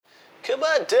Come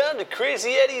on down to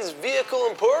Crazy Eddie's Vehicle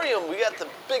Emporium. We got the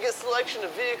biggest selection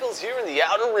of vehicles here in the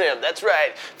Outer Rim. That's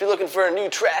right. If you're looking for a new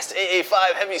Trask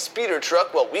AA5 heavy speeder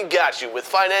truck, well, we got you with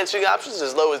financing options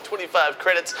as low as 25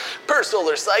 credits per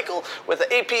solar cycle with an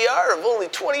APR of only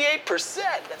 28%.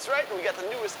 That's right. And we got the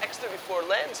newest X34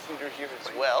 land speeder here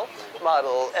as well.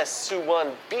 Model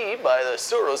S21B by the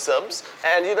Soro Subs.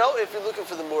 And you know, if you're looking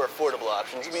for the more affordable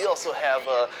options, we also have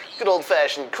a good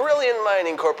old-fashioned Carillion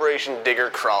Mining Corporation digger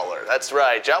crawler. That's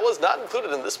right, Jawa's not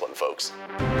included in this one, folks.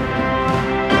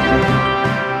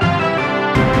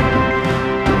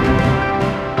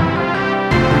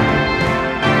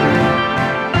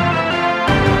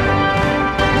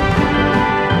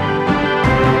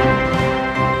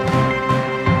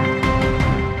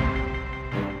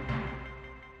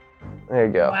 There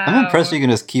you go. Wow. I'm impressed you can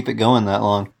just keep it going that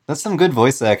long. That's some good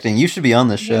voice acting. You should be on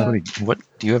this show. What?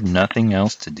 Do you have nothing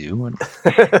else to do?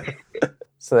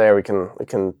 So there we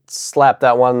can slap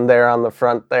that one there on the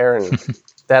front there, and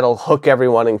that'll hook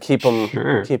everyone and keep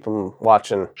them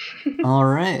watching. All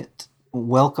right.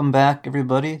 Welcome back,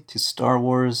 everybody, to Star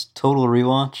Wars Total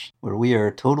Rewatch, where we are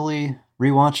totally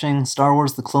rewatching Star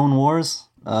Wars The Clone Wars,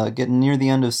 getting near the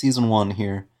end of Season 1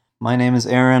 here. My name is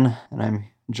Aaron, and I'm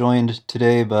joined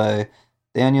today by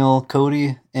Daniel,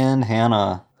 Cody, and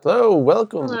Hannah. Hello,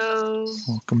 welcome. Hello.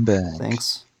 Welcome back.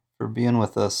 Thanks for being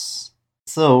with us.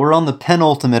 So, we're on the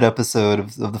penultimate episode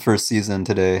of the first season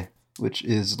today, which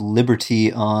is Liberty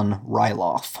on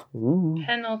Ryloth. Ooh.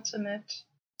 Penultimate.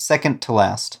 Second to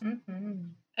last.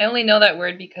 I only know that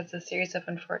word because of a series of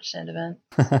unfortunate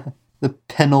events. The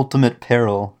penultimate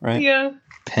peril, right? Yeah.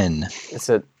 Pen. Is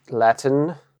it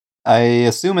Latin? I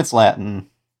assume it's Latin,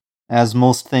 as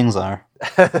most things are.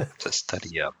 To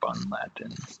study up on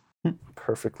Latin.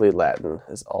 Perfectly Latin,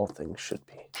 as all things should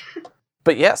be.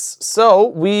 But yes, so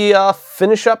we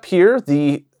finish up here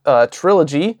the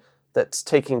trilogy that's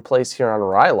taking place here on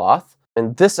Ryloth.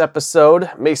 In this episode,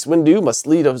 Mace Windu must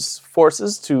lead his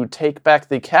forces to take back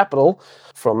the capital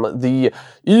from the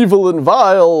evil and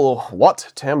vile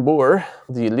Wat Tambor,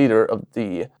 the leader of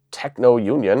the Techno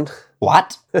Union.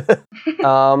 What?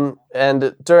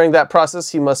 And during that process,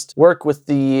 he must work with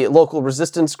the local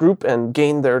resistance group and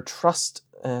gain their trust,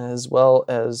 as well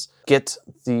as get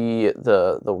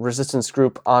the resistance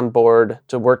group on board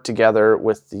to work together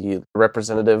with the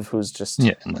representative who's just...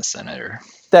 Yeah, and the senator.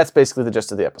 That's basically the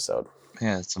gist of the episode.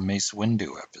 Yeah, it's a Mace Windu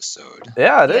episode.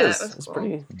 Yeah, it Yeah, is. that was It's cool.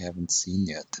 pretty... We haven't seen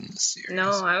yet in the series.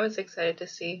 No, I was excited to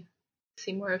see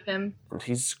more of him. And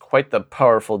he's quite the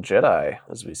powerful Jedi,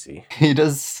 as we see. He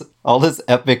does all this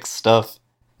epic stuff,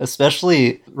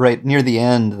 especially right near the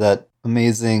end, that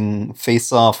amazing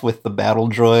face-off with the battle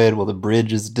droid while the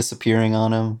bridge is disappearing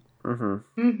on him.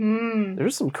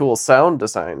 There's some cool sound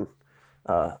design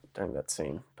during that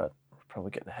scene, but we're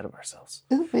probably getting ahead of ourselves.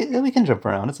 We can jump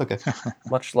around, it's okay.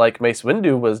 Much like Mace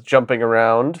Windu was jumping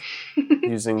around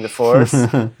using the Force.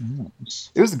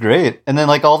 It was great. And then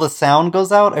like all the sound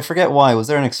goes out. I forget why. Was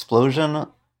there an explosion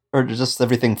or just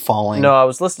everything falling? No, I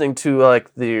was listening to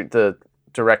like the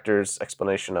director's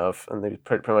explanation of, and they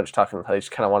pretty much talking how they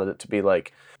just kind of wanted it to be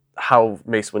like how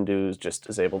Mace Windu just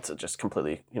is able to just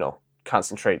completely,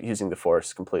 concentrate using the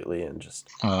Force completely, and just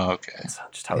Oh, okay. that's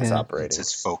just how he's operating. It's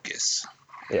his focus.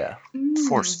 Yeah,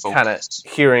 Force kind of focus.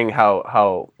 hearing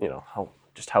how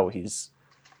he's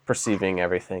perceiving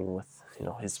everything with,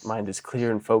 his mind is clear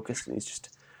and focused, and he's just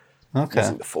Okay.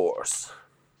 using the Force.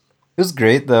 It was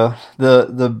great though.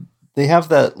 They have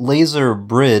that laser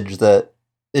bridge that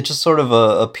it just sort of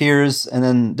appears and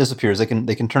then disappears. They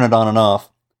can turn it on and off,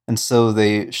 and so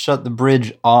they shut the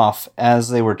bridge off as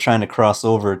they were trying to cross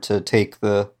over to take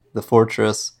the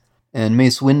fortress. And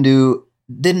Mace Windu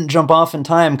didn't jump off in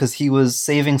time because he was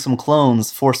saving some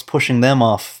clones, force pushing them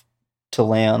off to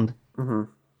land. Mm-hmm.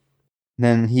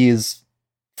 Then he is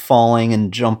falling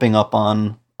and jumping up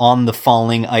on the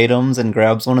falling items and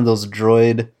grabs one of those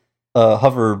droid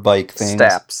hover bike things.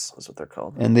 Staps is what they're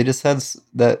called. And they just had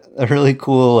a really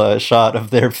cool shot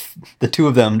of the two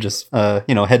of them just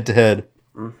head to head.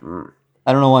 Mm-hmm.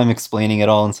 I don't know why I'm explaining it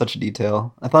all in such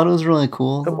detail. I thought it was really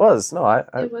cool. It was. No,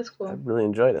 It was cool. I really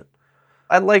enjoyed it.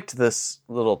 I liked this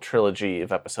little trilogy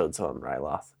of episodes on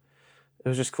Ryloth. It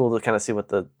was just cool to kind of see what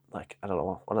the, like, I don't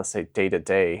know, I want to say day to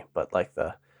day, but like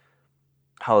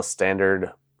how the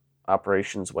standard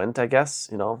operations went, I guess,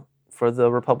 for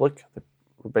the Republic. They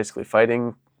were basically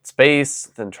fighting space,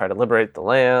 then try to liberate the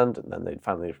land, and then they'd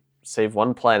finally save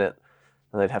one planet,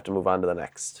 and they'd have to move on to the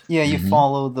next. Yeah, you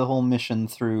followed the whole mission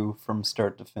through from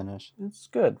start to finish. It's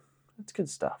good. It's good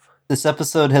stuff. This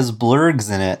episode has blurgs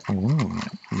in it. Ooh,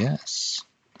 yes.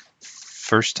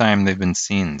 First time they've been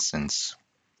seen since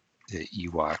the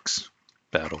Ewoks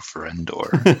Battle for Endor.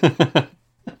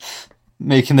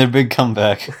 Making their big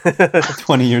comeback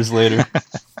 20 years later.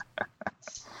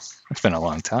 It's been a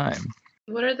long time.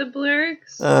 What are the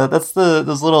blurgs? That's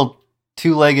those little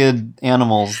two-legged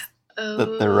animals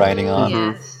that they're riding on.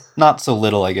 Yes. Not so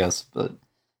little, I guess, but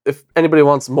If anybody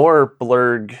wants more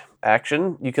blurg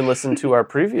action, you can listen to our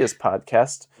previous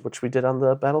podcast, which we did on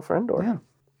the Battle for Endor.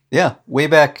 yeah, way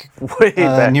back, Way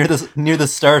back. near the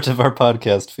start of our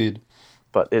podcast feed.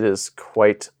 But it is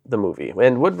quite the movie,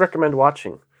 and would recommend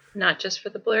watching. Not just for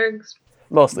the blurgs.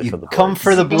 Mostly You for the come blurgs.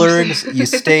 for the blurgs, you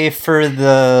stay for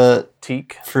the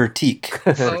Teak. teak.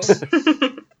 Oh.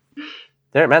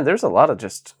 There's a lot of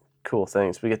just cool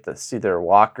things. We get to see their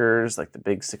walkers, like the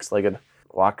big six-legged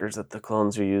walkers that the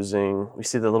clones are using. We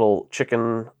see the little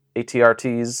chicken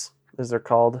ATRTs, as they're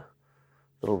called,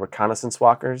 little reconnaissance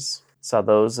walkers. Saw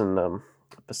those in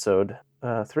episode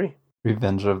 3.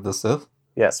 Revenge of the Sith.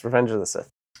 Yes, Revenge of the Sith.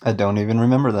 I don't even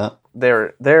remember that.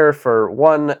 They're there for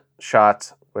one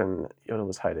shot when Yoda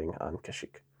was hiding on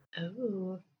Kashyyyk.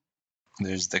 Oh.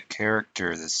 There's the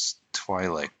character, this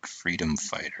Twi'lek freedom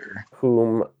fighter.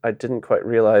 Whom I didn't quite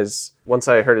realize. Once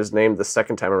I heard his name the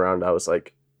second time around, I was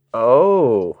like,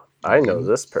 oh, I know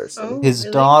this person. Oh. His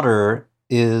Really? daughter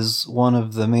is one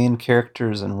of the main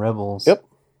characters in Rebels. Yep.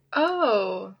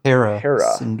 Oh. Hera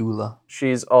Hera. Syndulla.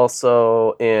 She's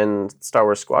also in Star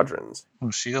Wars Squadrons.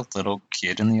 Was she a little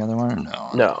kid in the other one? Or no.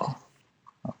 No.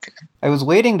 Okay. I was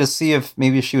waiting to see if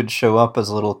maybe she would show up as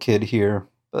a little kid here,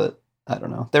 but I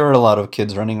don't know. There were a lot of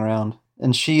kids running around.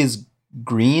 And she is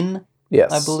green,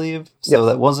 Yes. I believe. So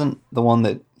that wasn't the one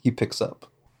that he picks up.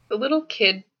 The little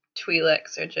kid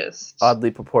Twi'leks are just...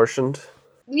 Oddly proportioned.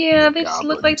 Yeah, The they just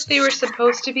look like goblins. they were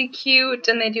supposed to be cute,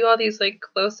 and they do all these, like,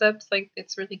 close-ups, like,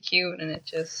 it's really cute, and it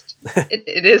just...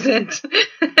 it isn't.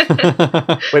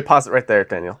 Wait, pause it right there,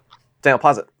 Daniel. Daniel,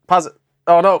 pause it. Pause it.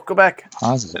 Oh, no, go back.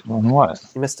 Positive on what?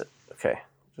 You missed it. Okay.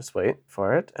 Just wait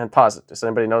for it and pause it. Does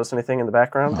anybody notice anything in the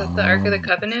background? Is that the Ark of the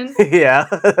Covenant? Yeah.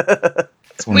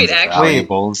 It's one Wait, of the actually-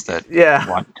 valuables that Yeah.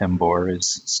 Wat Tambor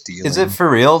is stealing. Is it for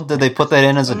real? Did they put that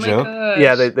in as a Oh my joke? gosh.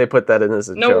 Yeah, they put that in as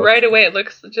a No, joke. right away it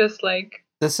looks just like...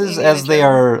 This is Indiana as they Jones.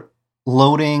 are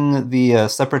loading the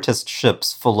separatist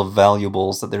ships full of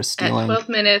valuables that they're At stealing. 12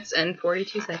 minutes and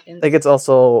 42 seconds. I think it's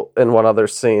also in one other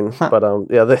scene, but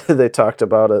yeah, they talked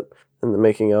about it in the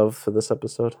making of for this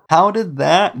episode. How did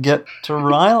that get to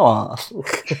Ryloth?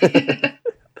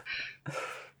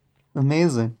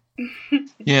 Amazing.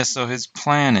 Yeah, so his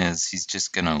plan is he's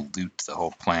just gonna loot the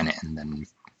whole planet and then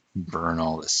burn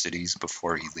all the cities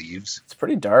before he leaves. It's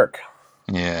pretty dark.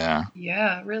 Yeah.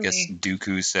 Yeah, I really. guess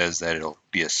Dooku says that it'll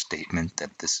be a statement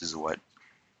that this is what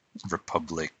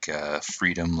Republic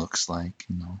freedom looks like,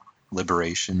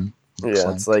 liberation. looks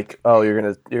Yeah, it's like, oh, you're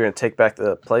gonna take back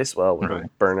the place. Well, we're gonna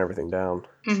Right. burn everything down.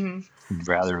 Hmm. He'd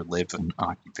rather live in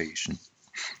occupation.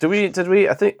 Did we?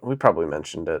 I think we probably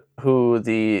mentioned it. Who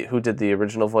did the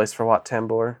original voice for Wat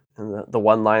Tambor and the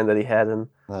one line that he had in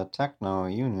The Techno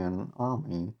Union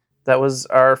Army. that was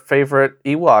our favorite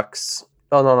Ewoks.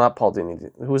 Oh no, not Paul Dini.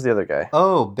 Who was the other guy?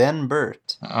 Oh, Ben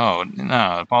Burt. Oh,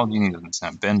 no, Paul Dini doesn't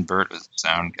sound. Ben Burt was the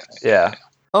sound guy. Yeah.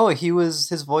 Oh, he was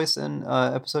his voice in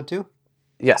episode 2?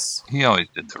 Yes. He always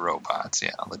did the robots,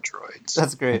 the droids.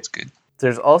 That's great. That's good.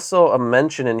 There's also a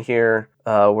mention in here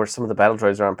where some of the battle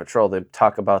droids are on patrol. They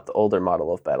talk about the older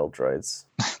model of battle droids,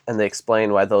 and they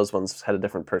explain why those ones had a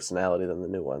different personality than the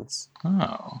new ones.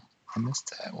 Oh, I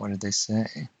missed that. What did they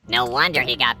say? No wonder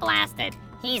he got blasted.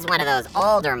 He's one of those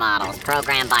older models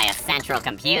programmed by a central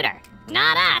computer.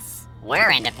 Not us.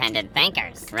 We're independent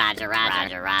thinkers. Roger,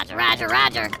 roger, roger, roger, roger,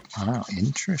 roger. Oh,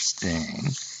 interesting.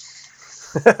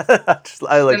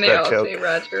 I like and they that all joke. say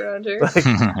Roger, Roger.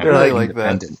 I They're like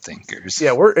that. independent thinkers.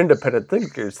 Yeah, we're independent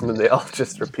thinkers, and then they all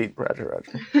just repeat Roger,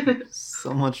 Roger.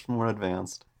 So much more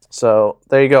advanced. So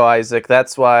there you go, Isaac.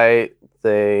 That's why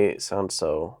they sound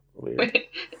so weird. Wait,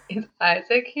 is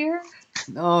Isaac here?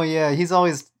 Oh, yeah, he's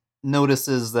always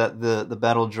notices that the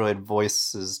battle droid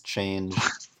voices change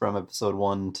from episode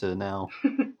 1 to now.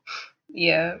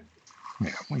 Yeah.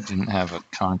 Yeah, we didn't have a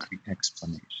concrete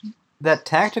explanation. That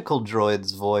tactical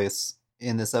droid's voice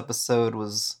in this episode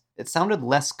it sounded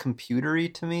less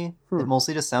computery to me. It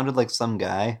mostly just sounded like some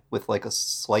guy with like a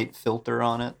slight filter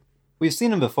on it. We've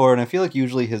seen him before, and I feel like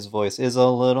usually his voice is a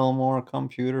little more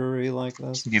computery like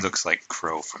this. He looks like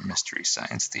Crow from Mystery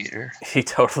Science Theater. He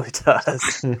totally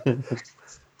does.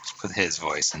 Just put his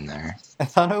voice in there. I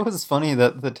thought it was funny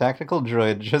that the tactical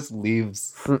droid just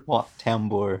leaves Wat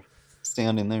Tambor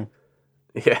standing there.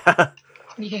 Yeah.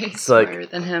 Yeah, he's It's like, smarter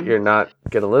than him. You're not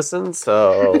going to listen,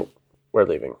 so we're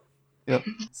leaving. Yep.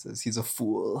 Says he's a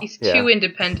fool. He's Yeah. too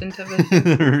independent of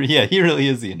it. Yeah, he really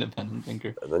is the independent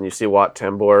thinker. And then you see Wat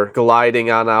Tambor gliding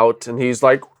on out, and he's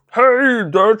like, "Hey,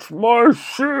 that's my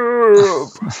ship!"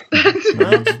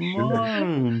 That's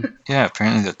mine. Yeah,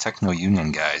 apparently the Techno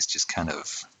Union guys just kind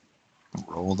of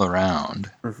roll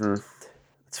around. Mm-hmm.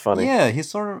 It's funny. Yeah, he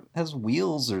sort of has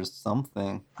wheels or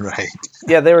something. Right.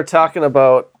 Yeah, they were talking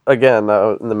about, again,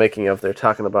 in the making of, they're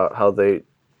talking about how they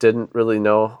didn't really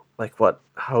know, like,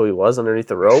 how he was underneath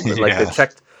the robe. And, like, Yeah.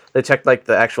 they checked, like,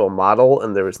 the actual model,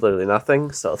 and there was literally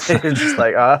nothing. So they were just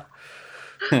like,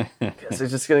 guess they're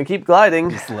just going to keep gliding.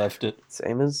 Just left it.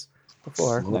 Same as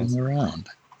before. Floating around.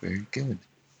 Very good.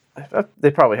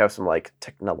 They probably have some, like,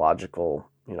 technological,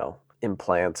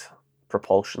 implant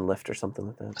propulsion lift or something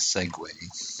like A that. Segway.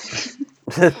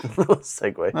 Little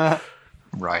segue.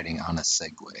 Riding on a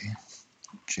Segway.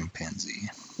 Chimpanzee.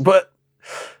 But,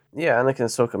 yeah, Anakin and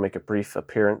Ahsoka make a brief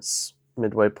appearance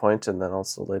midway point, and then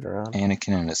also later on.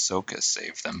 Anakin and Ahsoka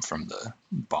save them from the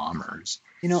bombers.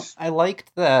 I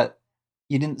liked that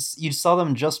you saw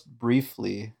them just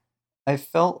briefly. I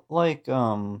felt like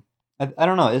I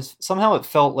don't know, somehow it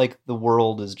felt like the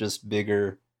world is just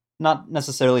bigger. Not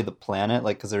necessarily the planet,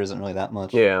 like, because there isn't really that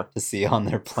much Yeah. to see on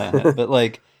their planet, but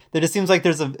like there just seems like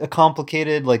there's a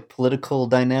complicated like political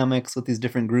dynamics with these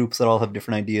different groups that all have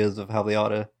different ideas of how they ought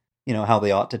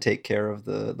to take care of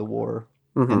the war.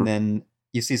 Mhm. And then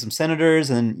you see some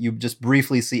senators, and you just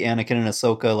briefly see Anakin and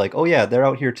Ahsoka, like, oh yeah, they're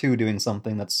out here too doing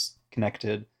something that's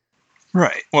connected.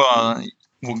 Right. Well,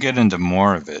 we'll get into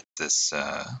more of it. This,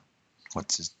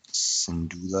 what's his,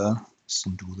 Syndulla?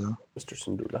 Mr.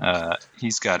 Syndulla.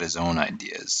 He's got his own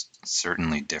ideas,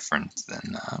 certainly different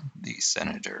than the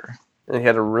senator. And he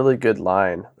had a really good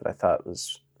line that I thought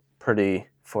was pretty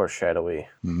foreshadowy.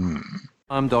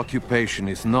 Armed occupation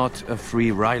is not a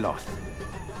free Ryloth.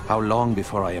 How long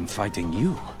before I am fighting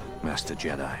you, Master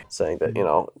Jedi? Saying that,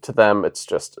 to them, it's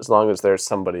just as long as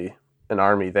there's an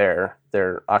army there,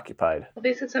 they're occupied. Well,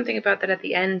 they said something about that at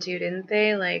the end too, didn't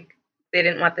they? Like, they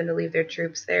didn't want them to leave their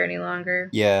troops there any longer.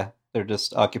 Yeah, they're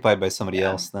just occupied by somebody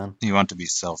else then. You want to be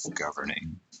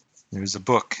self-governing. There's a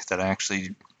book that I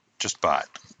actually just bought.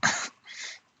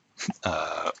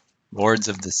 Lords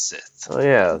of the Sith. Oh,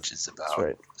 yeah. Which is about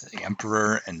right. the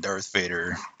Emperor and Darth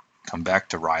Vader come back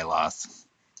to Ryloth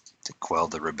to quell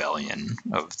the rebellion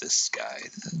of this guy,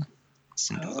 the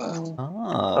Syndulla.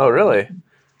 Oh, really?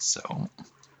 So,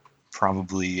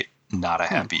 probably not a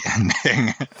happy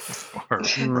ending for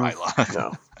Ryloth.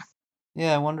 No.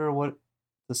 Yeah, I wonder what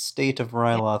the state of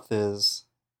Ryloth is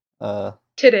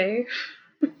Today.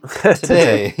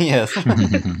 today. Yes.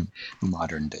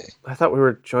 Modern day. I thought we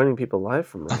were joining people live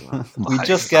from Ryloth. We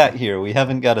just got here. We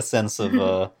haven't got a sense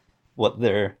of what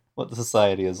the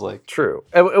society is like. True.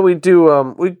 And we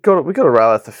do we go to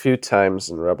Ryloth a few times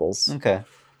in Rebels. Okay.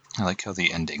 I like how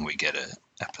the ending, we get a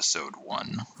episode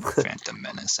 1 Phantom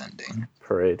Menace ending.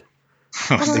 Parade.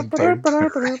 Right.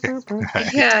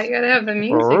 Yeah, you gotta have the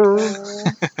music.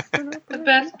 The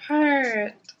best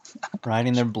part.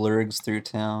 Riding their blurgs through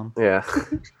town. Yeah.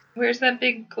 Where's that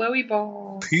big glowy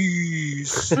ball?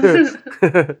 Peace.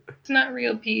 It's not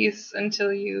real peace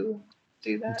until you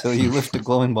do that. Until you lift a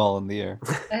glowing ball in the air.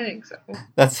 I think so.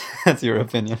 That's your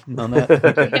opinion on that.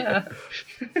 Yeah.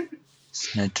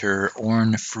 Senator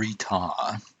Orn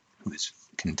Freetaw, who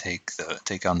can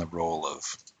take on the role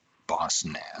of Boss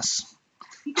Nass.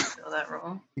 You can fill that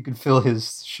role. You can fill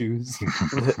his shoes.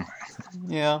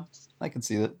 Yeah, I can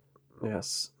see that.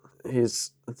 Yes. He's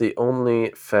the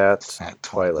only fat Fat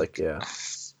Twi'lek, yeah.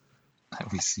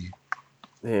 That we see.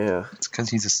 Yeah. It's because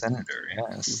he's a senator,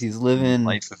 yes. He's living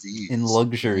Life of ease. in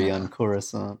luxury Yeah. on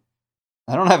Coruscant.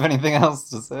 I don't have anything else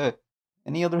to say.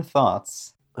 Any other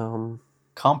thoughts?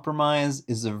 Compromise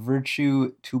is a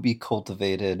virtue to be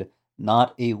cultivated,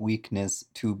 not a weakness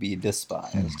to be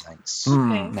despised. Nice.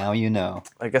 Okay. Now you know.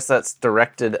 I guess that's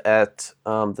directed at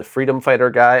the freedom fighter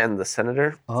guy and the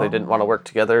senator. They didn't want to work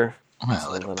together.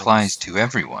 Well, it applies to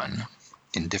everyone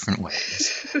in different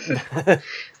ways.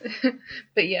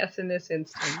 But yes, in this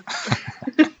instance.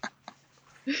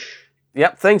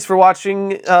 Yep. Thanks for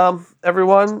watching,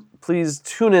 everyone. Please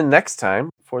tune in next time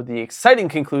for the exciting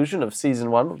conclusion of season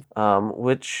 1,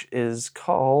 which is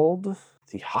called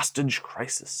The Hostage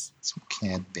Crisis. It's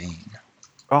Cad Bane.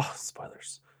 Oh,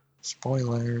 spoilers.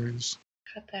 Spoilers.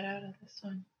 Cut that out of this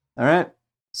one. All right.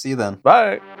 See you then.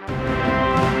 Bye.